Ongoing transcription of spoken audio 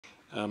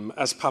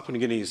As Papua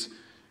New Guinea's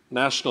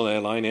national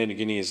airline, Air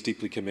Niugini is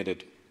deeply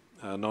committed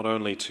not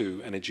only to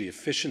energy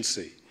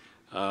efficiency,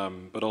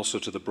 but also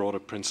to the broader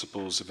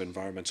principles of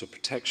environmental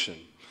protection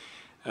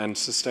and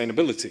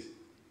sustainability,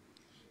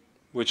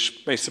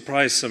 which may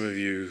surprise some of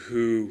you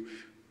who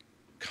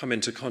come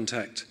into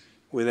contact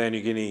with Air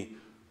Niugini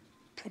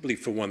probably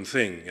for one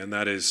thing, and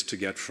that is to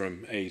get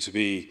from A to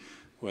B,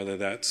 whether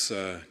that's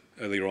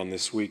earlier on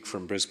this week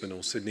from Brisbane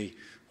or Sydney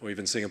or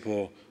even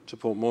Singapore to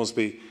Port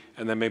Moresby,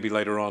 and then maybe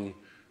later on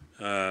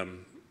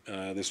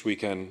this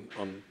weekend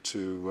on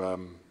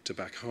to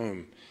back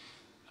home.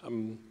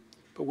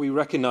 But we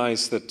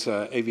recognize that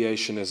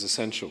aviation is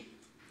essential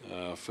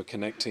for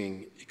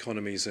connecting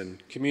economies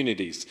and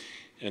communities,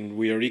 and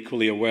we are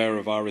equally aware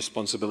of our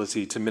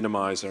responsibility to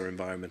minimize our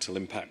environmental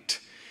impact.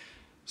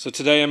 So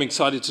today I'm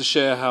excited to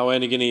share how Air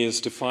Niugini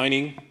is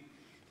defining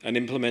and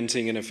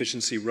implementing an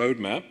efficiency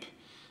roadmap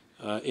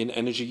in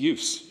energy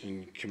use,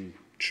 in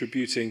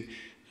contributing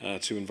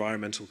to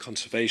environmental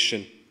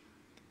conservation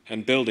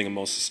and building a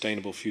more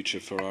sustainable future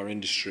for our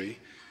industry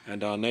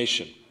and our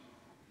nation.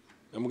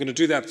 And we're going to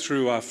do that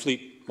through our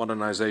fleet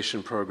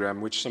modernization program,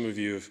 which some of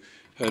you have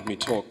heard me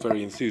talk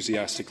very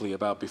enthusiastically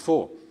about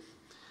before.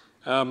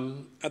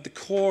 At the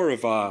core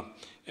of our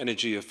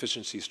energy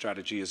efficiency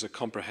strategy is a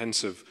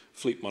comprehensive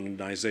fleet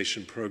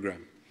modernization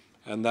program,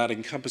 and that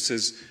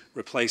encompasses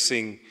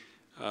replacing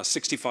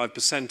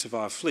 65% of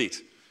our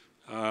fleet.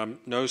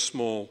 No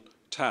small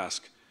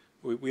task.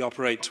 We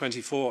operate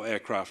 24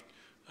 aircraft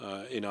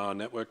in our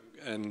network,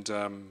 and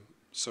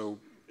so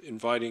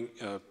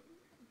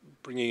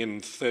bringing in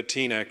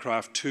 13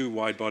 aircraft, 2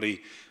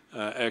 wide-body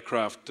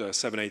aircraft,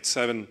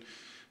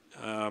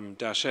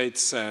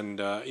 787-8s and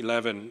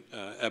 11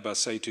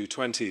 Airbus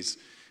A220s.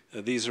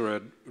 These are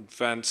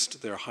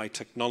advanced, they're high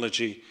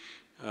technology,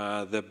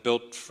 they're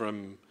built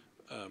from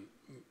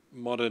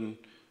modern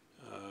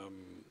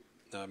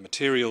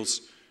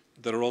materials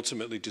that are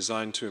ultimately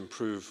designed to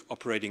improve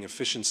operating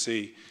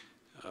efficiency,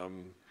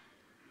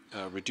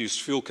 reduce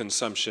fuel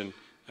consumption,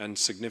 and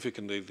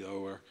significantly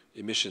lower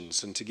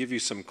emissions. And to give you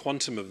some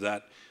quantum of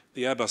that,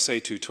 the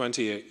Airbus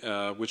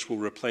A220, which will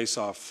replace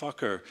our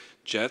Fokker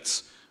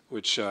jets,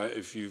 which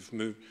if you've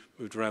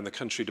moved around the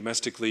country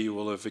domestically, you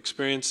will have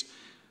experienced,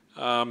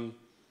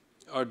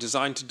 are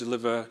designed to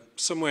deliver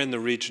somewhere in the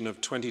region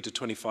of 20 to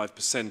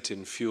 25%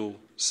 in fuel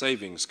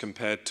savings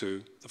compared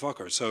to the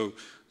Fokker. So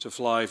to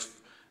fly,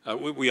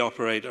 we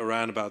operate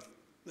around about,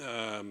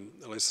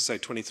 let's say,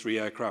 23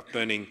 aircraft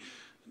burning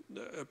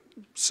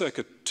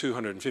circa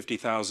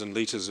 250,000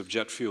 litres of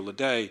jet fuel a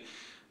day.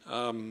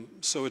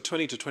 So a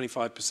 20 to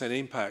 25%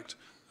 impact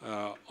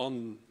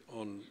on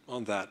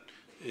that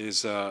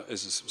is a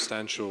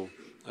substantial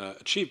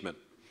achievement.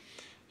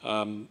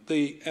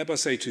 The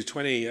Airbus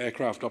A220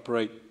 aircraft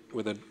operate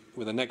with a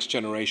next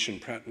generation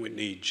Pratt &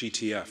 Whitney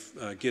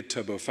GTF, geared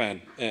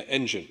turbofan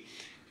engine.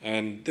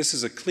 And this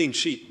is a clean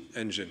sheet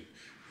engine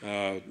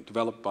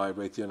developed by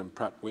Raytheon and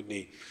Pratt &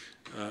 Whitney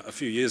a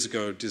few years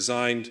ago,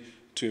 designed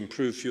to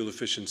improve fuel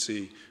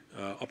efficiency,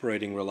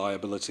 operating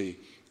reliability,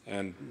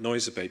 and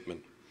noise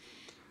abatement.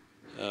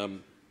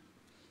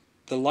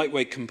 The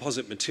lightweight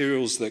composite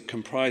materials that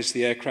comprise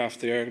the aircraft,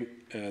 the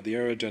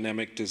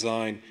aerodynamic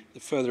design, the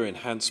further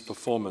enhanced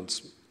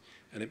performance,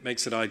 and it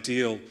makes it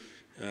ideal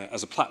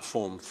as a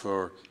platform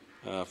for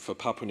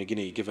Papua New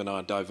Guinea, given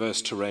our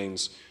diverse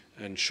terrains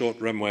and short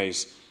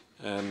runways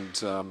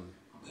and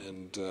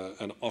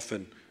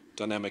often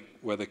dynamic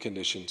weather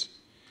conditions.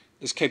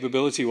 This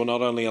capability will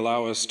not only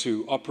allow us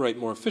to operate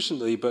more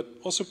efficiently, but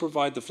also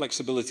provide the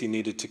flexibility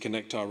needed to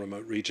connect our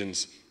remote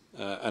regions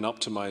and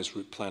optimize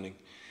route planning.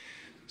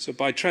 So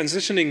by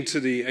transitioning to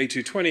the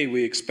A220,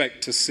 we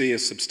expect to see a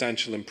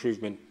substantial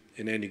improvement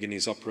in Air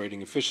Niugini's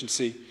operating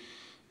efficiency.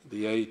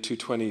 The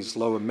A220's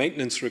lower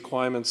maintenance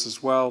requirements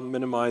as well,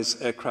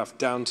 minimize aircraft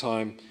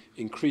downtime,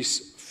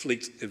 increase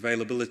fleet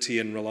availability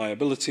and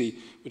reliability,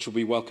 which will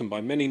be welcomed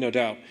by many, no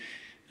doubt,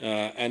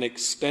 and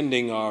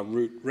extending our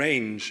route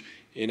range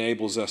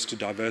enables us to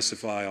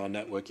diversify our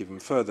network even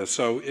further.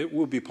 So it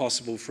will be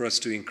possible for us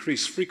to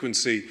increase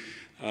frequency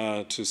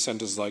to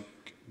centers like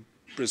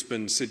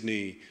Brisbane,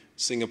 Sydney,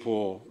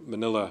 Singapore,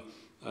 Manila,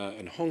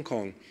 and Hong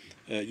Kong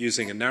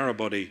using a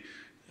narrow-body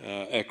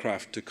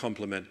aircraft to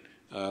complement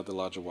the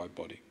larger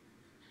wide-body.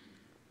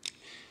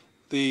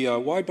 The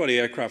wide-body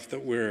aircraft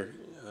that we're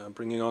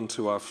bringing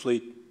onto our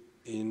fleet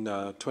in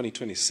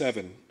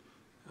 2027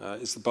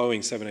 is the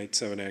Boeing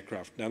 787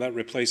 aircraft. Now that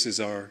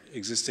replaces our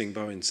existing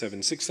Boeing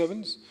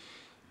 767s.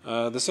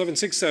 The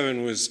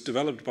 767 was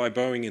developed by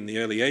Boeing in the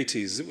early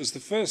 80s. It was the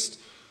first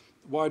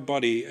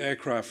wide-body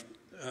aircraft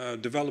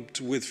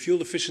developed with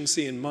fuel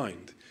efficiency in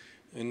mind.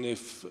 And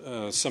if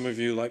some of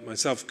you, like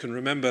myself, can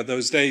remember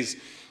those days,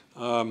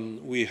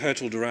 we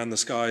hurtled around the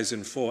skies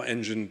in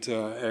 4-engined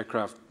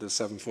aircraft, the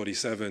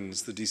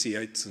 747s, the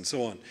DC-8s, and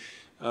so on.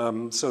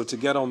 So to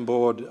get on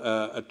board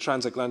a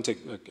transatlantic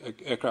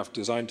aircraft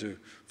designed to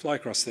fly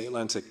across the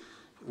Atlantic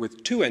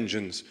with 2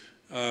 engines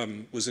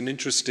was an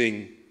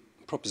interesting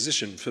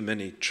proposition for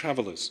many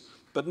travelers.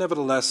 But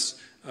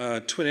nevertheless,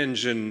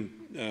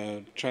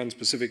 twin-engine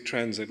trans-Pacific,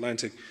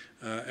 transatlantic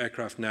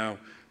aircraft now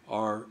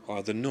are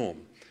the norm.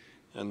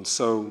 And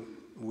so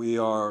we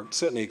are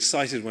certainly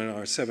excited when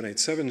our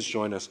 787s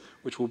join us,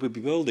 which will be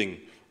building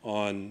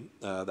on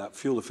that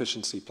fuel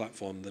efficiency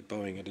platform that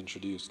Boeing had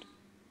introduced.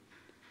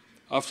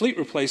 Our fleet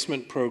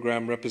replacement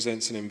program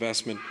represents an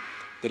investment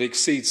that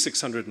exceeds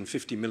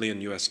 $650 million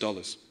US.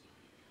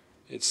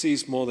 It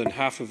sees more than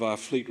half of our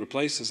fleet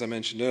replaced, as I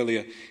mentioned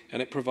earlier,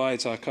 and it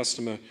provides our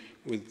customer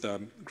with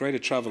greater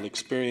travel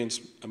experience,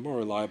 a more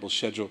reliable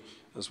schedule,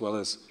 as well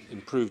as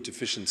improved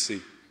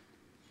efficiency.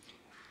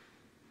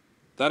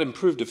 That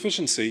improved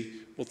efficiency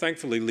will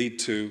thankfully lead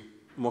to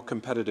more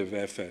competitive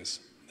airfares.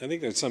 I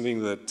think that's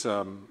something that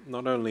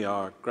not only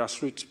our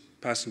grassroots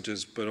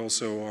passengers, but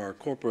also our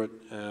corporate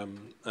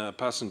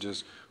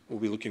passengers will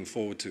be looking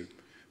forward to.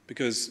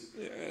 Because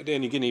at Air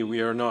Niugini,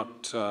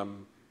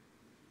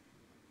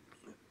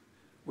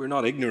 we're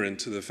not ignorant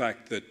to the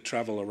fact that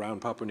travel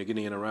around Papua New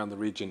Guinea and around the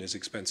region is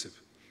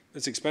expensive.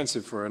 It's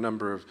expensive for a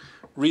number of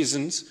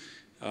reasons,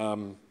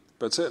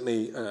 but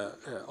certainly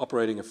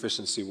operating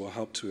efficiency will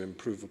help to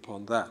improve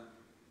upon that.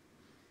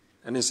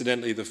 And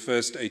incidentally, the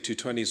first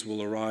A220s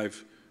will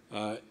arrive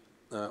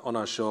on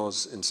our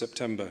shores in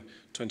September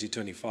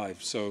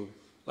 2025, so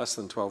less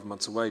than 12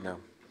 months away now.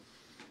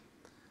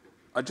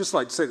 I'd just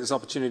like to take this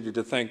opportunity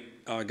to thank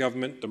our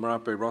government, the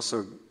Marape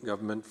Rosso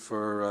government,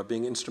 for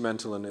being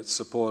instrumental in its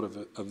support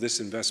of this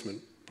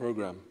investment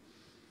program.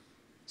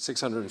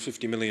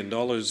 $650 million,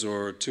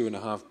 or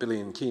 2.5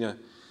 billion kina,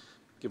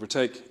 give or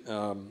take,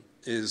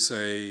 is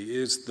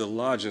the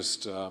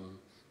largest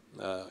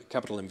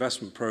capital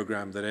investment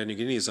program that Air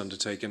Niugini has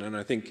undertaken, and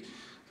I think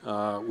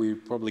we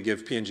probably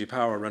give PNG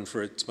Power a run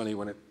for its money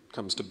when it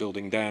comes to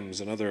building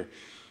dams and other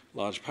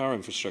large power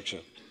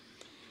infrastructure.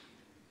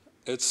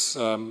 It's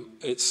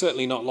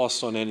certainly not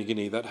lost on Air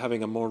Niugini that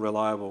having a more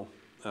reliable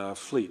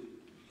fleet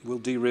will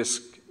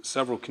de-risk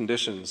several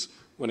conditions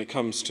when it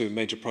comes to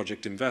major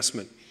project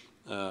investment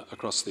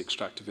across the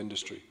extractive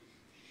industry.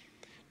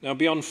 Now,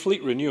 beyond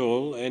fleet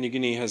renewal, Air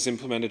Niugini has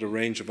implemented a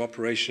range of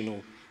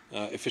operational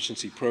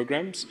efficiency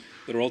programs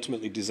that are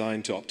ultimately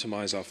designed to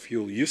optimize our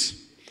fuel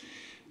use.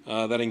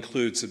 That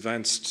includes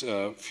advanced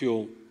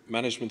fuel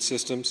management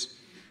systems.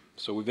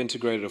 So we've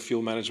integrated a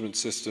fuel management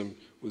system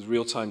with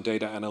real-time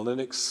data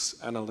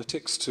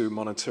analytics to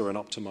monitor and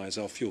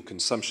optimize our fuel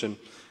consumption in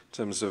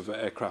terms of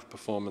aircraft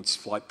performance,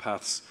 flight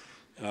paths,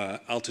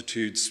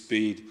 altitude,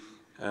 speed,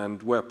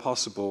 and where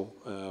possible,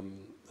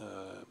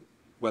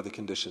 weather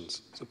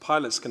conditions. So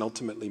pilots can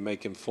ultimately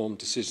make informed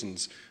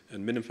decisions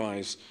and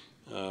minimize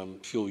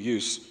fuel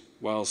use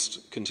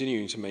whilst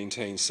continuing to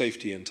maintain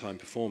safety and time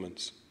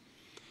performance.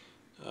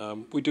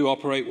 We do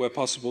operate, where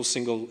possible,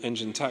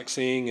 single-engine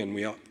taxiing, and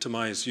we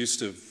optimize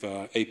use of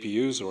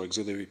APUs, or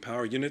auxiliary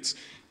power units,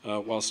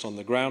 whilst on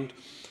the ground,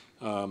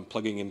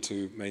 plugging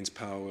into mains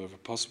power wherever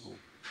possible.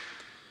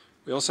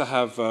 We also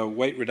have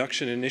weight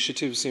reduction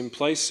initiatives in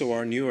place, so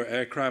our newer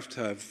aircraft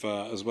have,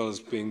 as well as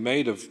being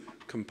made of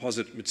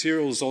composite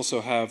materials,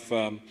 also have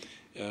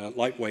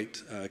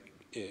lightweight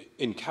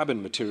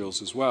in-cabin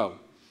materials as well.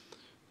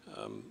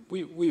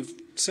 We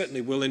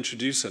certainly will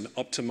introduce an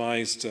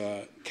optimized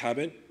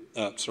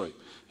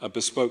a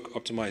bespoke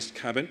optimized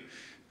cabin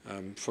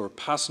for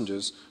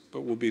passengers,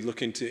 but we'll be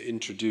looking to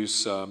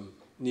introduce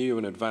new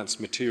and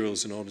advanced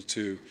materials in order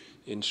to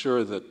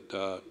ensure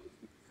that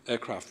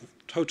aircraft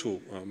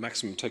total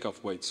maximum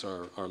takeoff weights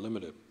are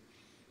limited.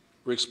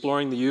 We're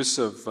exploring the use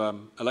of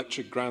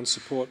electric ground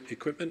support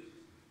equipment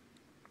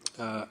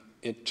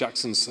at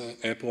Jackson's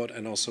airport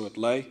and also at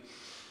Lae.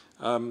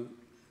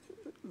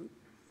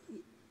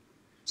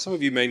 Some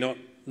of you may not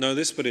know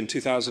this, but in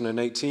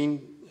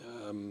 2018,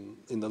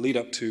 in the lead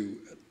up to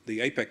the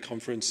APEC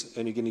conference,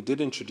 Air Niugini did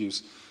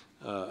introduce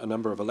a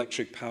number of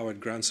electric-powered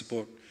ground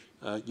support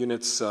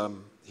units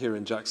here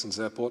in Jackson's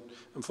airport.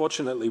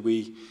 Unfortunately,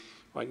 we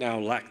right now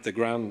lack the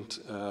ground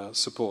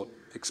support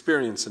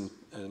experience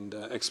and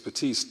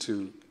expertise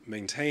to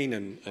maintain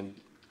and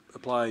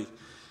apply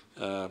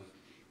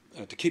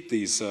to keep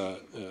these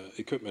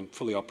equipment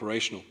fully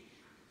operational.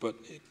 But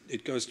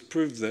it goes to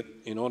prove that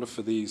in order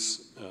for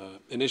these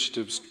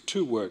initiatives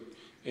to work,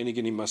 Air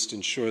Niugini must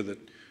ensure that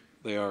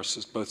they are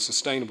both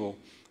sustainable,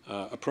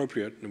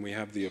 appropriate, and we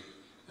have the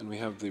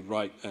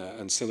right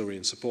ancillary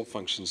and support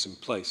functions in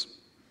place.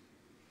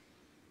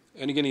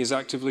 Air Niugini is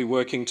actively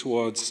working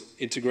towards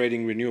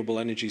integrating renewable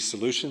energy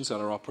solutions at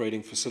our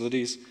operating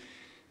facilities,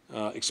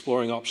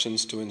 exploring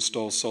options to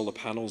install solar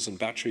panels and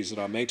batteries at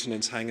our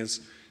maintenance hangars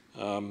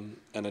and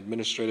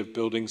administrative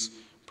buildings,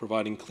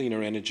 providing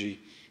cleaner energy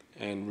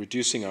and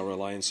reducing our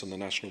reliance on the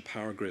national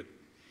power grid.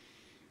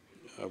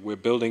 We're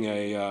building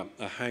a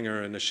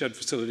hangar and a shed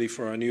facility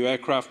for our new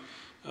aircraft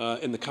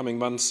in the coming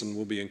months, and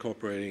we'll be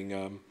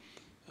incorporating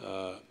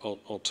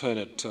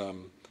alternate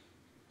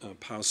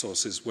power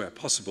sources where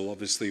possible.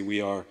 Obviously,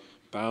 we are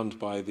bound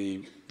by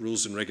the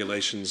rules and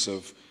regulations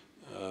of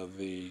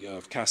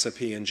CASA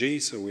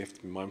PNG, so we have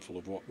to be mindful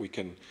of what we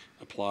can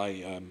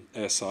apply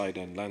airside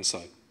and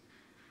landside.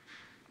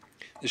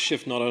 This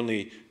shift not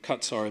only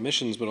cuts our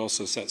emissions, but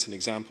also sets an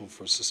example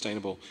for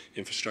sustainable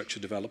infrastructure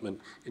development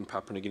in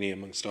Papua New Guinea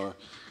amongst our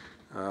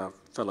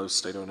fellow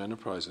state-owned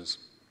enterprises.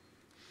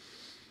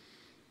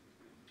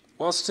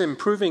 Whilst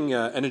improving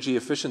energy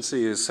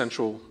efficiency is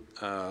central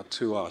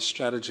to our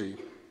strategy,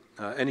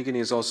 Air Niugini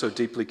is also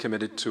deeply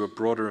committed to a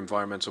broader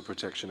environmental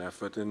protection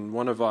effort, and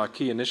one of our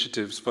key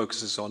initiatives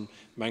focuses on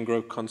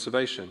mangrove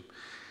conservation,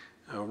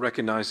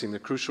 recognizing the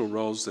crucial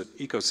roles that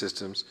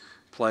ecosystems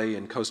play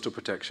in coastal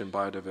protection,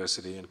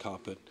 biodiversity, and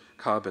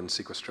carbon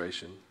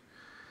sequestration.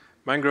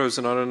 Mangroves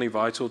are not only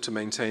vital to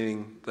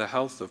maintaining the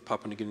health of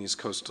Papua New Guinea's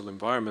coastal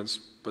environments,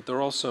 but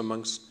they're also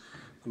amongst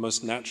the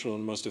most natural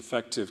and most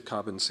effective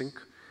carbon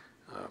sinks.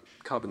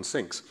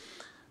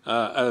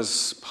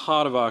 As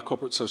part of our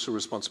corporate social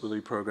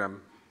responsibility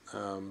program,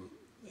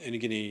 Air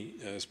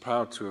Niugini is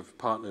proud to have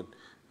partnered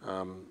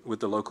with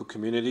the local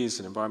communities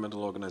and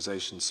environmental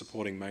organizations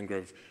supporting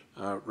mangrove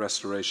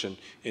restoration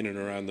in and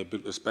around the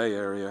Bootless Bay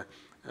area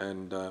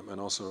and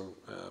also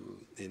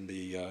in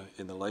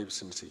the Lae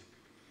vicinity.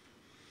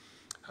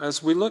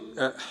 As we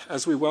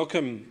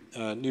welcome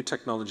new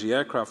technology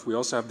aircraft, we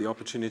also have the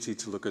opportunity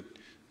to look at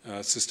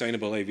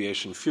sustainable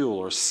aviation fuel,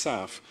 or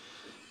SAF,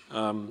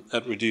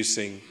 at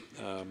reducing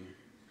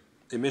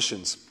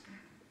emissions.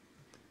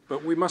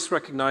 But we must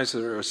recognize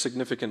there are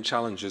significant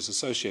challenges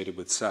associated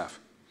with SAF.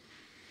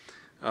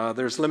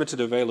 There's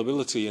limited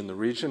availability in the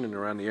region and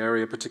around the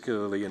area,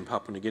 particularly in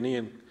Papua New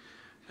Guinea,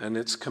 and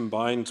it's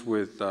combined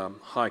with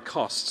high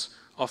costs,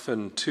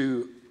 often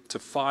 2 to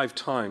 5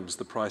 times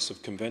the price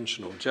of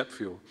conventional jet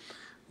fuel.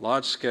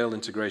 Large-scale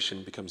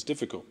integration becomes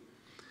difficult.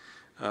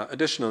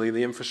 Additionally,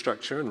 the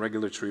infrastructure and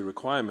regulatory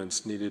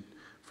requirements needed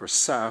for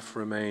SAF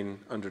remain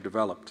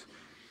underdeveloped.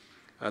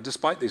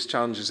 Despite these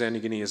challenges, Air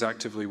Niugini is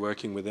actively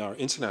working with our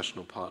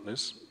international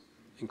partners,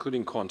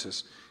 including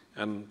Qantas,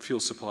 and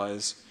fuel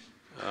suppliers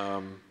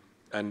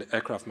and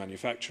aircraft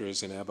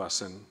manufacturers in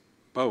Airbus and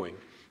Boeing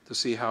to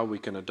see how we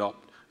can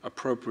adopt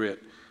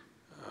appropriate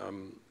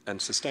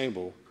and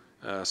sustainable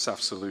SAF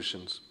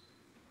solutions.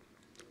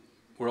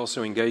 We're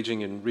also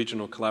engaging in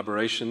regional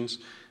collaborations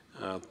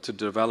to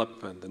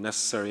develop the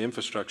necessary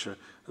infrastructure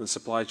and the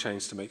supply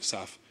chains to make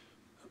SAF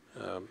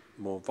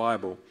more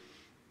viable.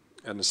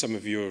 And as some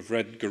of you have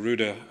read,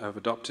 Garuda have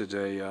adopted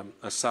a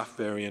SAF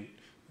variant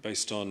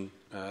based on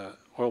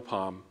oil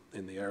palm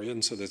in the area,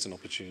 and so there's an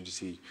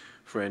opportunity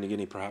for Air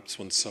Niugini perhaps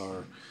once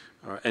our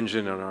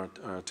engine and our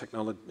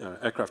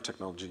aircraft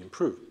technology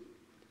improve.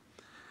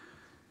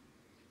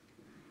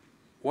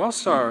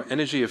 Whilst our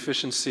energy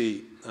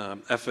efficiency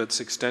efforts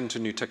extend to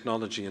new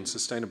technology and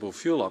sustainable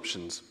fuel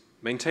options,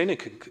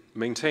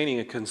 maintaining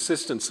a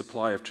consistent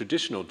supply of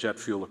traditional jet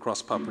fuel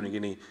across Papua New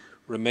Guinea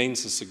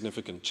remains a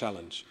significant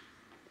challenge.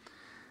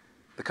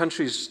 The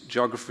country's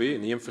geography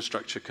and the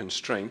infrastructure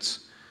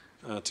constraints,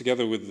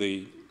 together with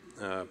the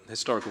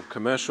historical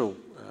commercial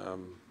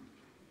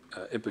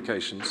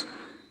implications,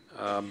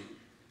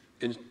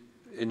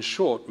 in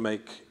short,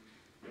 make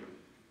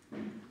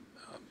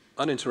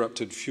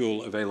uninterrupted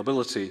fuel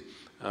availability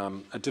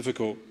a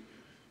difficult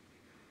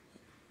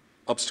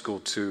obstacle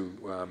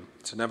to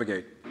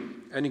navigate.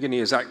 Air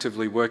Niugini is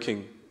actively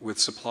working with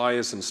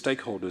suppliers and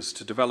stakeholders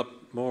to develop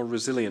more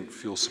resilient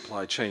fuel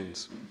supply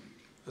chains.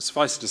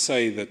 Suffice to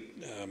say that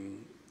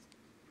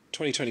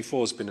 2024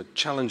 has been a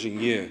challenging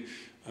year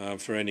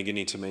for Air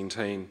Niugini to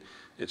maintain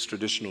its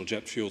traditional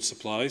jet fuel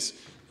supplies,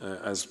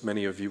 as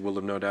many of you will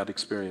have no doubt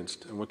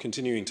experienced. And we're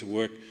continuing to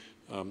work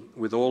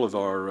with all of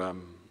our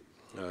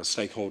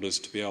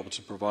stakeholders to be able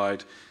to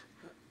provide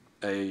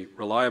a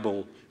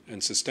reliable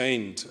and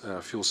sustained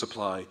fuel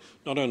supply,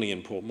 not only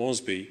in Port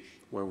Moresby,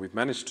 where we've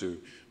managed to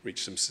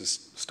reach some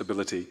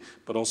stability,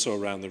 but also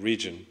around the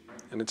region.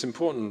 And it's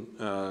important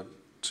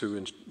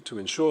to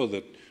ensure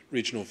that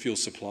regional fuel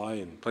supply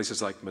in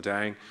places like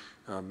Madang,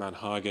 Mount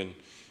Hagen,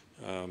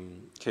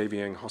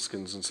 Hagen,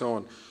 Hoskins, and so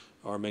on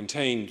are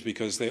maintained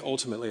because they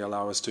ultimately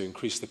allow us to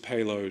increase the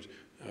payload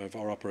of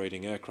our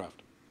operating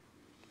aircraft.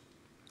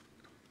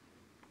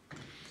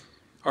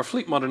 Our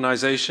fleet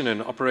modernization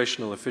and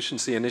operational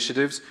efficiency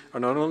initiatives are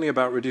not only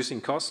about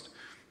reducing cost,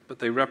 but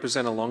they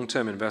represent a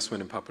long-term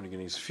investment in Papua New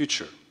Guinea's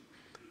future.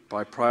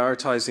 By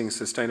prioritizing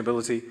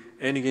sustainability,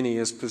 Air Niugini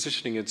is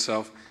positioning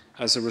itself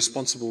as a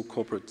responsible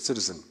corporate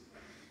citizen.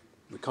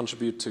 We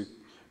contribute to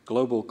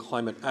global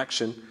climate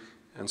action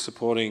and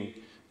supporting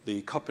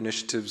the COP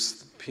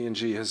initiatives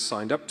PNG has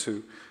signed up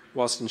to,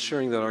 whilst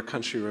ensuring that our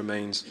country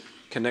remains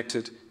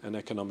connected and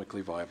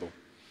economically viable.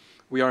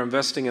 We are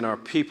investing in our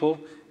people,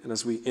 and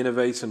as we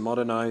innovate and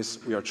modernize,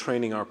 we are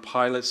training our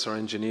pilots, our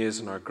engineers,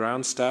 and our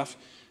ground staff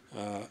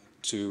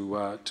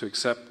to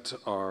accept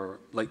our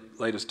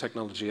latest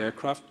technology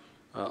aircraft.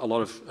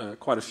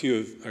 Quite a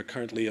few are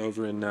currently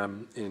over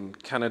in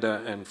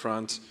Canada and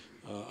France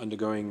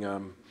undergoing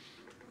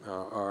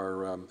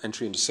our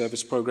entry into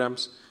service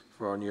programs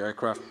for our new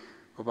aircraft.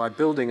 But by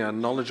building a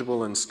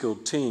knowledgeable and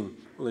skilled team,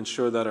 we'll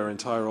ensure that our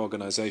entire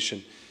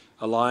organization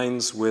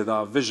aligns with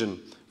our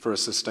vision for a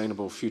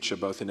sustainable future,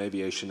 both in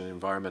aviation and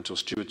environmental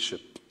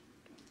stewardship.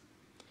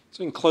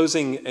 So in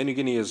closing, Air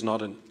Niugini is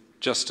not an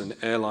just an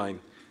airline.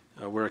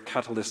 We're a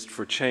catalyst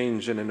for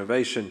change and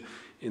innovation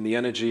in the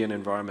energy and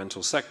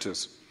environmental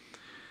sectors.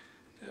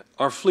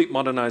 Our fleet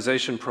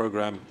modernization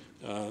program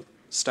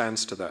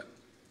stands to that.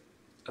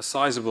 A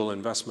sizable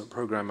investment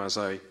program, as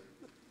I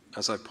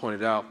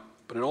pointed out,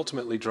 but it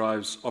ultimately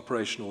drives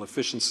operational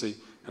efficiency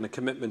and a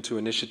commitment to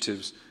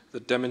initiatives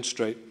that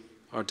demonstrate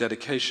our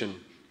dedication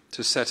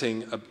to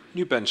setting a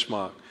new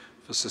benchmark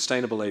for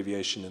sustainable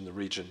aviation in the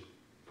region.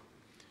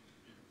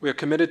 We are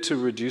committed to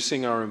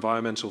reducing our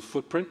environmental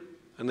footprint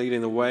and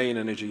leading the way in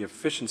energy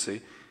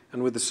efficiency,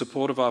 and with the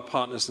support of our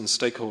partners and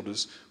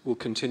stakeholders, we'll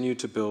continue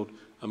to build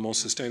a more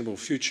sustainable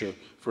future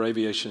for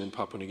aviation in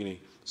Papua New Guinea,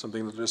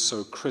 something that is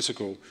so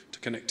critical to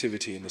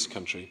connectivity in this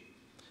country.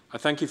 I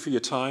thank you for your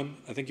time.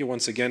 I thank you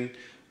once again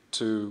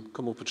to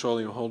Kumul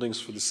Petroleum Holdings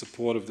for the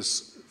support of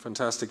this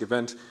fantastic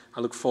event. I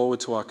look forward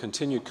to our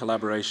continued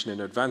collaboration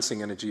in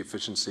advancing energy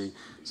efficiency,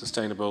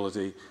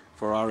 sustainability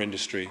for our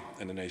industry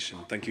and the nation.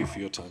 Thank you for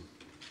your time.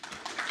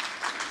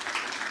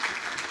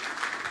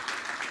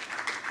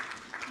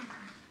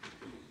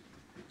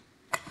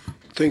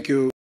 Thank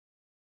you.